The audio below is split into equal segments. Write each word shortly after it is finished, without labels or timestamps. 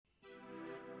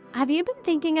Have you been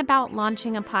thinking about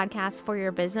launching a podcast for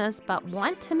your business, but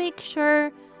want to make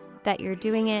sure that you're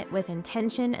doing it with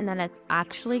intention and that it's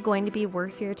actually going to be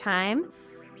worth your time?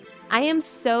 I am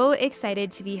so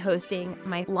excited to be hosting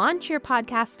my Launch Your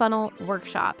Podcast Funnel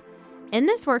workshop. In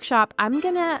this workshop, I'm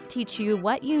going to teach you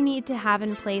what you need to have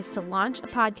in place to launch a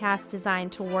podcast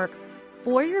designed to work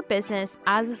for your business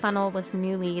as a funnel with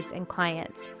new leads and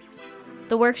clients.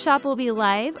 The workshop will be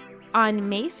live on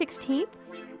May 16th.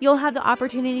 You'll have the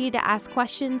opportunity to ask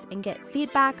questions and get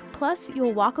feedback, plus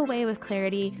you'll walk away with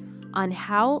clarity on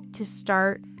how to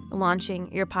start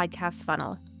launching your podcast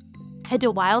funnel. Head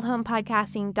to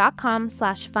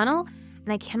wildhomepodcasting.com/funnel,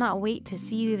 and I cannot wait to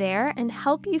see you there and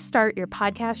help you start your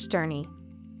podcast journey.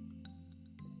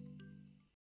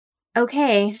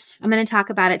 Okay, I'm going to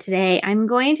talk about it today. I'm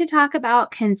going to talk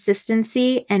about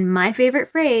consistency and my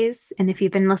favorite phrase, and if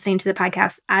you've been listening to the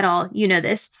podcast at all, you know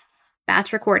this,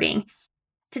 batch recording.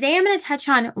 Today, I'm going to touch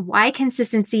on why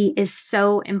consistency is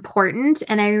so important,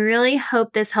 and I really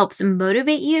hope this helps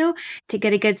motivate you to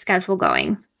get a good schedule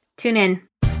going. Tune in.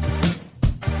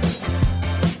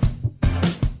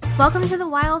 Welcome to the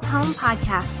Wild Home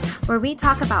Podcast, where we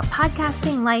talk about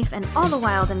podcasting, life, and all the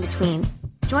wild in between.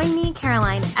 Join me,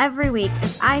 Caroline, every week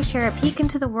as I share a peek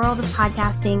into the world of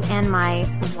podcasting and my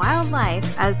wild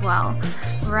life as well.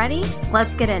 Ready?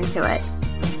 Let's get into it.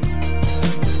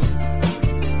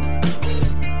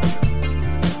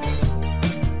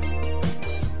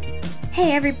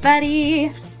 Hey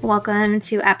everybody, welcome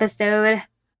to episode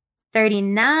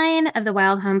 39 of the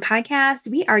Wild Home Podcast.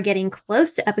 We are getting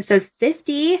close to episode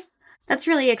 50. That's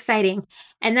really exciting.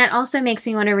 And that also makes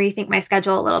me want to rethink my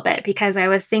schedule a little bit because I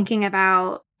was thinking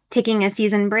about taking a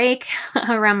season break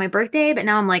around my birthday, but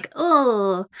now I'm like,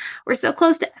 oh, we're so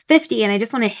close to 50 and I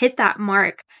just want to hit that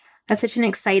mark. That's such an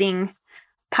exciting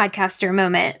podcaster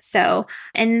moment. So,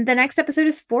 and the next episode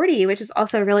is 40, which is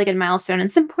also a really good milestone.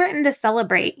 It's important to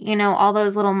celebrate, all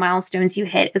those little milestones you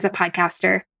hit as a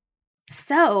podcaster.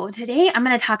 So today I'm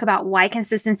going to talk about why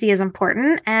consistency is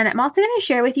important. And I'm also going to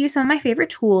share with you some of my favorite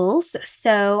tools.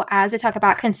 So as I talk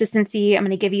about consistency, I'm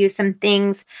going to give you some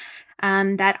things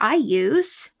that I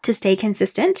use to stay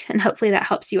consistent, and hopefully that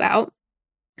helps you out.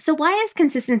 So why is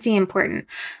consistency important?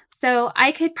 So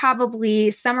I could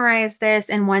probably summarize this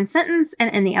in one sentence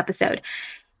and end the episode.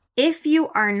 If you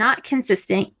are not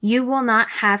consistent, you will not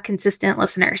have consistent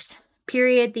listeners.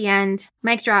 Period. The end.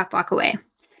 Mic drop. Walk away.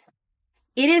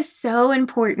 It is so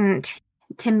important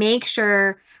to make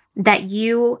sure that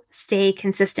you stay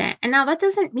consistent. And now that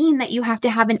doesn't mean that you have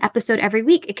to have an episode every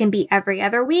week. It can be every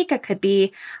other week. It could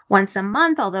be once a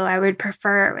month, although I would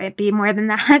prefer it be more than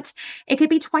that. It could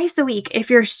be twice a week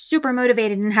if you're super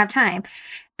motivated and have time.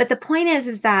 But the point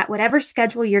is that whatever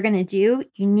schedule you're going to do,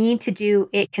 you need to do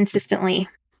it consistently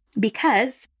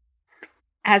because,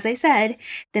 as I said,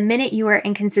 the minute you are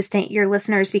inconsistent, your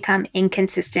listeners become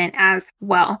inconsistent as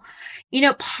well.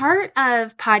 Part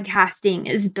of podcasting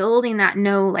is building that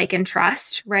know, like, and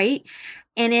trust, right?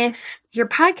 And if your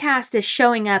podcast is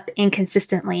showing up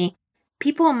inconsistently,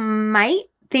 people might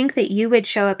think that you would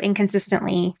show up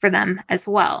inconsistently for them as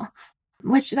well,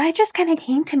 which that just kind of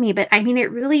came to me. But I mean,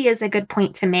 it really is a good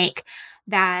point to make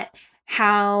that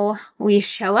how we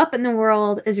show up in the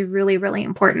world is really, really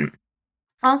important.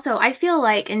 Also, I feel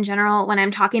like in general, when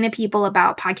I'm talking to people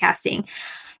about podcasting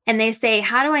and they say,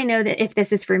 how do I know that if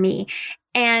this is for me?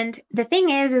 And the thing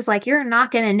is like, you're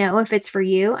not going to know if it's for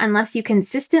you unless you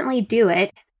consistently do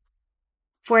it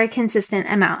for a consistent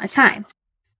amount of time.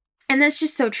 And that's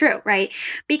just so true, right?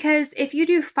 Because if you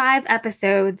do 5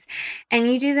 episodes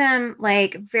and you do them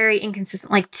like very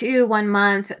inconsistent, like 2 1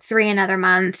 month, 3 another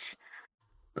month,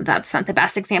 that's not the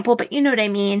best example, but you know what I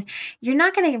mean? You're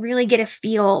not going to really get a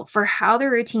feel for how the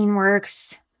routine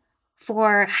works,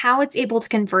 for how it's able to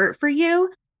convert for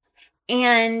you,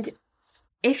 and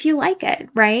if you like it,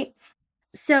 right?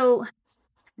 So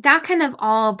that kind of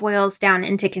all boils down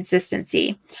into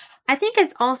consistency. I think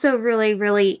it's also really,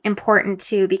 really important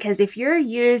too, because if you're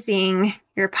using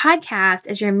your podcast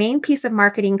as your main piece of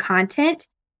marketing content,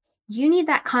 you need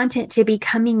that content to be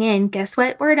coming in. Guess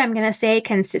what word I'm going to say?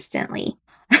 Consistently.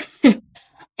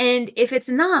 And if it's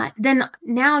not, then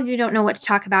now you don't know what to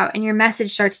talk about and your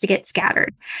message starts to get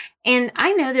scattered. And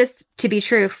I know this to be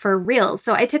true for real.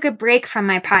 So I took a break from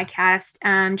my podcast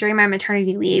during my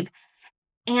maternity leave.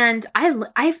 And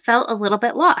I felt a little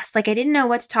bit lost. Like I didn't know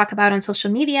what to talk about on social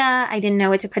media. I didn't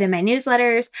know what to put in my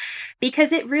newsletters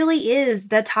because it really is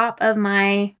the top of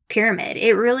my pyramid.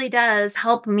 It really does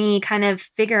help me kind of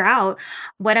figure out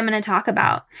what I'm going to talk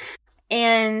about.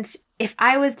 And if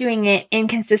I was doing it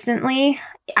inconsistently,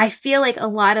 I feel like a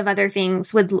lot of other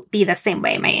things would be the same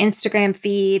way. My Instagram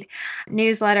feed,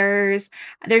 newsletters,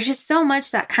 there's just so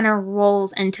much that kind of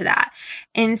rolls into that.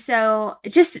 And so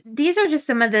these are just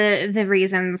some of the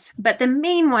reasons, but the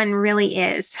main one really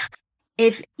is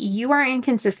if you are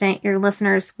inconsistent, your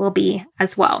listeners will be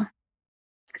as well.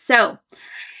 So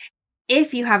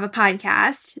if you have a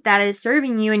podcast that is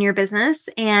serving you in your business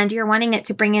and you're wanting it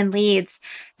to bring in leads,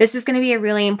 this is going to be a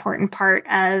really important part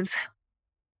of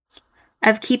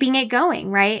keeping it going,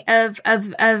 right? Of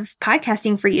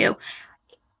podcasting for you,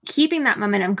 keeping that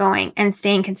momentum going and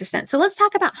staying consistent. So let's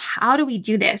talk about how do we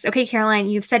do this? Okay, Caroline,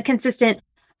 you've said consistent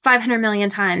 500 million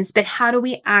times, but how do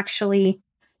we actually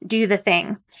do the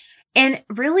thing? And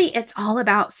really, it's all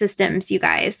about systems, you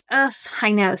guys. Ugh,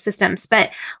 I know systems,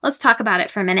 but let's talk about it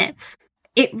for a minute.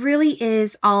 It really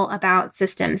is all about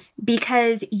systems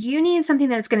because you need something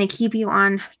that's going to keep you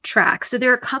on track. So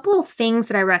there are a couple of things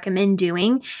that I recommend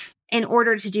doing in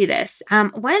order to do this.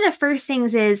 One of the first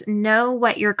things is know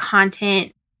what your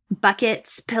content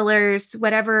buckets, pillars,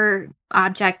 whatever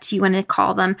object you want to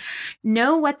call them,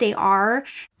 know what they are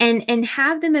and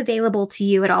have them available to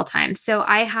you at all times. So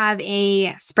I have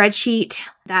a spreadsheet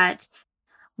that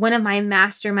one of my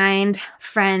mastermind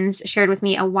friends shared with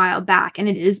me a while back, and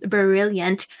it is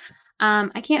brilliant.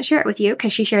 I can't share it with you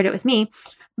because she shared it with me,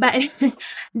 but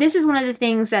this is one of the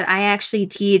things that I actually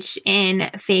teach in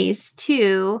phase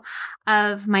 2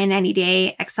 of my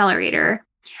 90-day accelerator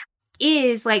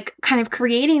is like kind of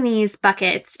creating these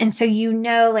buckets. And so,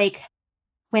 like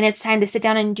when it's time to sit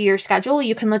down and do your schedule,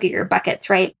 you can look at your buckets,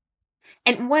 right?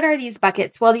 And what are these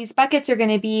buckets? Well, these buckets are going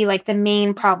to be like the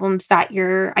main problems that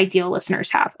your ideal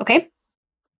listeners have. Okay.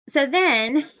 So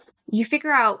then you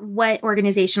figure out what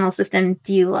organizational system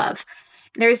do you love?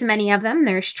 There's many of them.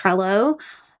 There's Trello,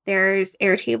 there's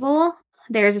Airtable,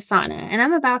 there's Asana. And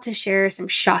I'm about to share some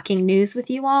shocking news with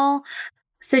you all.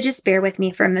 So just bear with me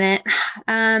for a minute.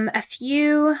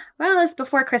 It was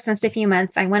before Christmas, a few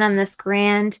months, I went on this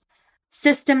grand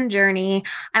system journey.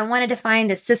 I wanted to find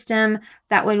a system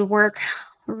that would work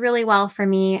really well for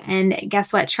me. And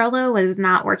guess what? Trello was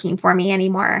not working for me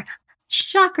anymore.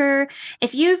 Shocker.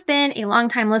 If you've been a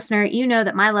longtime listener, you know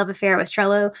that my love affair with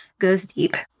Trello goes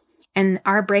deep. And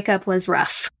our breakup was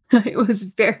rough. It was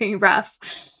very rough.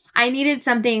 I needed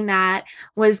something that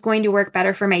was going to work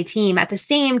better for my team. At the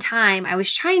same time, I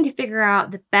was trying to figure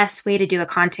out the best way to do a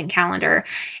content calendar.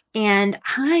 And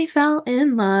I fell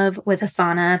in love with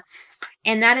Asana.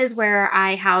 And that is where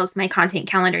I house my content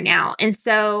calendar now. And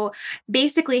so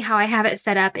basically how I have it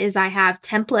set up is I have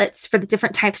templates for the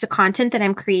different types of content that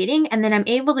I'm creating. And then I'm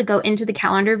able to go into the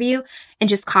calendar view and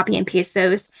just copy and paste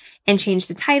those and change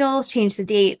the titles, change the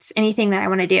dates, anything that I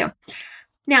want to do.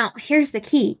 Now, here's the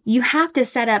key. You have to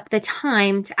set up the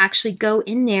time to actually go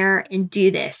in there and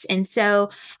do this. And so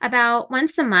about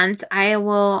once a month, I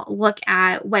will look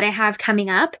at what I have coming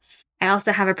up. I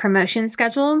also have a promotion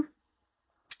schedule,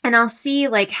 and I'll see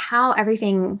like how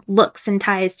everything looks and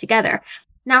ties together.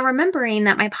 Now, remembering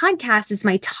that my podcast is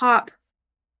my top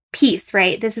piece,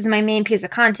 right? This is my main piece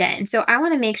of content. And so I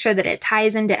want to make sure that it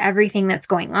ties into everything that's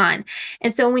going on.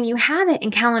 And so when you have it in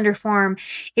calendar form,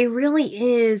 it really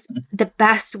is the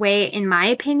best way, in my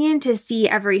opinion, to see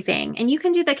everything. And you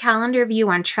can do the calendar view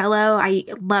on Trello. I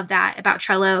love that about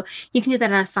Trello. You can do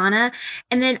that on Asana.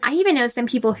 And then I even know some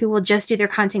people who will just do their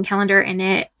content calendar in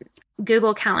it.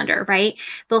 Google Calendar, right?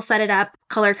 They'll set it up,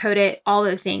 color code it, all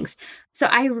those things. So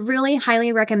I really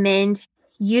highly recommend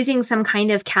using some kind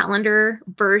of calendar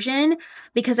version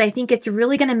because I think it's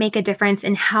really going to make a difference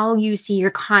in how you see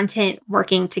your content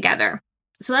working together.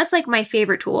 So that's like my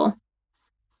favorite tool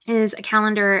is a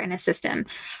calendar and a system.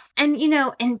 And,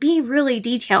 and be really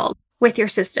detailed with your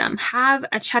system. Have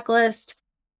a checklist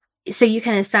so you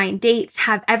can assign dates,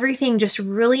 have everything just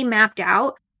really mapped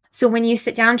out. So when you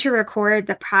sit down to record,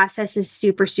 the process is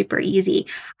super, super easy.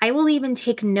 I will even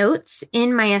take notes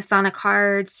in my Asana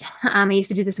cards. I used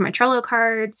to do this in my Trello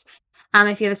cards.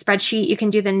 If you have a spreadsheet, you can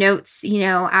do the notes,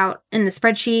 out in the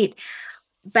spreadsheet.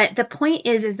 But the point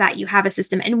is that you have a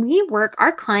system, and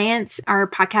our clients, our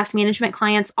podcast management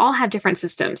clients all have different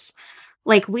systems.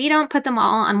 Like we don't put them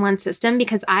all on one system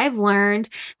because I've learned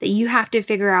that you have to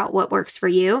figure out what works for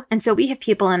you. And so we have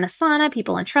people in Asana,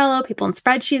 people in Trello, people in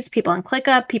spreadsheets, people in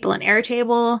ClickUp, people in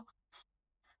Airtable,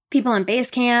 people in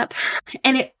Basecamp.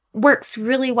 And it works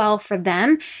really well for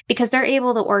them because they're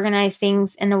able to organize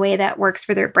things in a way that works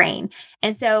for their brain.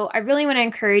 And so I really want to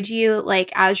encourage you,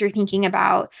 like as you're thinking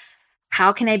about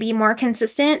how can I be more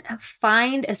consistent?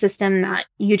 Find a system that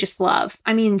you just love.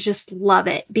 I mean, just love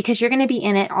it because you're going to be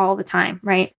in it all the time,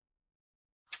 right?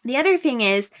 The other thing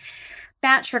is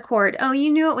batch record. Oh,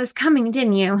 you knew it was coming,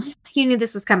 didn't you? You knew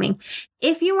this was coming.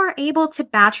 If you are able to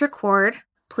batch record,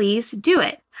 please do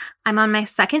it. I'm on my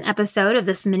second episode of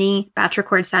this mini batch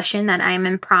record session that I am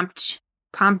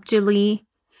impromptuly.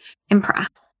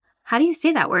 How do you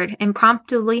say that word?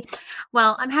 Impromptuly.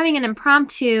 Well, I'm having an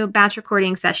impromptu batch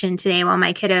recording session today while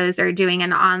my kiddos are doing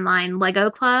an online Lego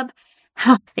club.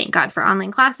 Oh, thank God for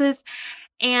online classes.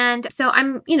 And so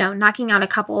I'm, knocking out a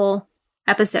couple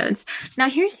episodes. Now,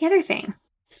 here's the other thing.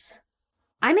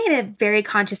 I made a very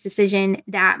conscious decision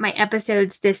that my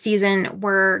episodes this season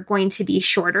were going to be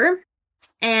shorter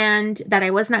and that I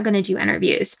was not going to do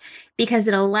interviews because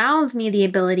it allows me the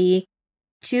ability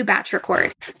to batch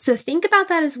record. So think about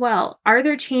that as well. Are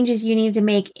there changes you need to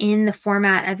make in the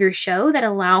format of your show that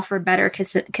allow for better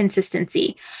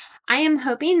consistency? I am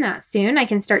hoping that soon I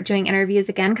can start doing interviews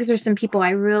again because there's some people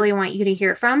I really want you to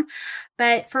hear from.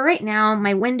 But for right now,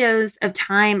 my windows of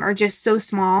time are just so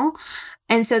small.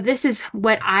 And so this is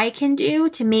what I can do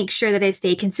to make sure that I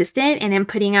stay consistent and am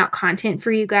putting out content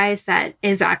for you guys that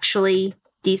is actually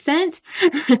decent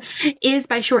is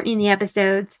by shortening the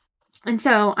episodes. And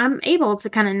so I'm able to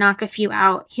kind of knock a few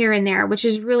out here and there, which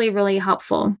is really, really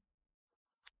helpful.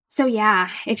 So yeah,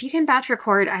 if you can batch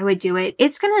record, I would do it.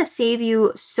 It's going to save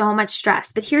you so much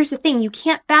stress. But here's the thing, you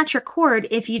can't batch record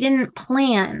if you didn't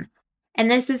plan. And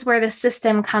this is where the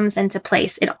system comes into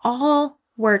place. It all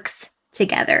works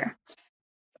together.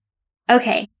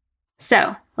 Okay,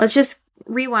 so let's just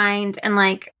rewind and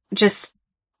let's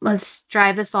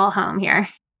drive this all home here.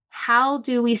 How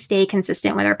do we stay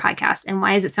consistent with our podcast and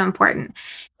why is it so important?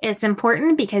 It's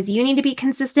important because you need to be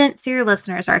consistent so your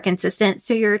listeners are consistent,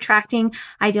 so you're attracting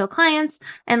ideal clients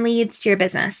and leads to your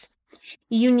business.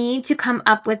 You need to come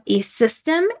up with a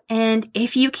system and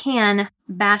if you can,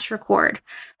 batch record.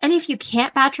 And if you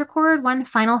can't batch record, one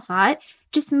final thought,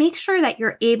 just make sure that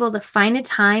you're able to find a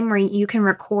time where you can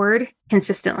record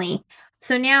consistently.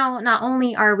 So now not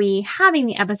only are we having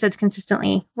the episodes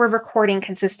consistently, we're recording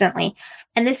consistently.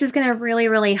 And this is going to really,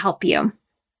 really help you.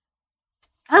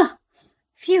 Oh,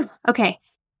 phew. Okay.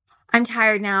 I'm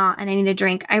tired now and I need a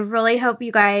drink. I really hope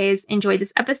you guys enjoyed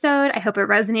this episode. I hope it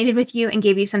resonated with you and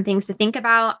gave you some things to think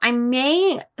about. I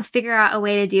may figure out a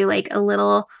way to do like a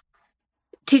little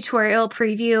tutorial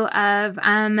preview of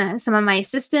some of my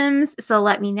systems. So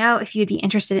let me know if you'd be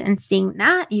interested in seeing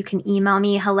that. You can email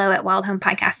me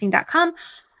hello@wildhomepodcasting.com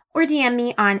or DM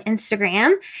me on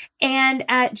Instagram. And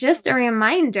just a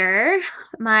reminder,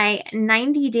 my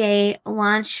 90-day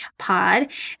launch pod,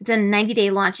 it's a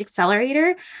 90-day launch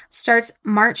accelerator, starts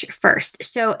March 1st.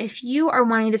 So if you are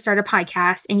wanting to start a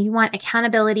podcast and you want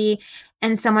accountability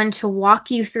and someone to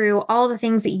walk you through all the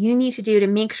things that you need to do to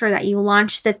make sure that you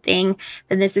launch the thing,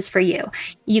 then this is for you.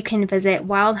 You can visit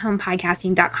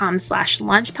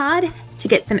wildhomepodcasting.com/launchpod to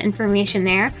get some information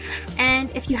there. And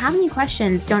if you have any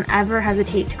questions, don't ever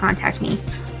hesitate to contact me.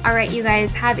 All right, you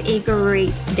guys, have a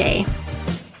great day.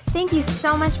 Thank you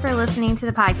so much for listening to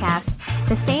the podcast.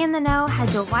 To stay in the know, head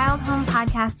to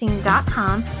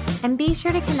wildhomepodcasting.com and be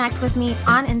sure to connect with me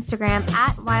on Instagram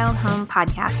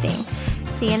 @wildhomepodcasting.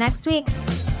 See you next week.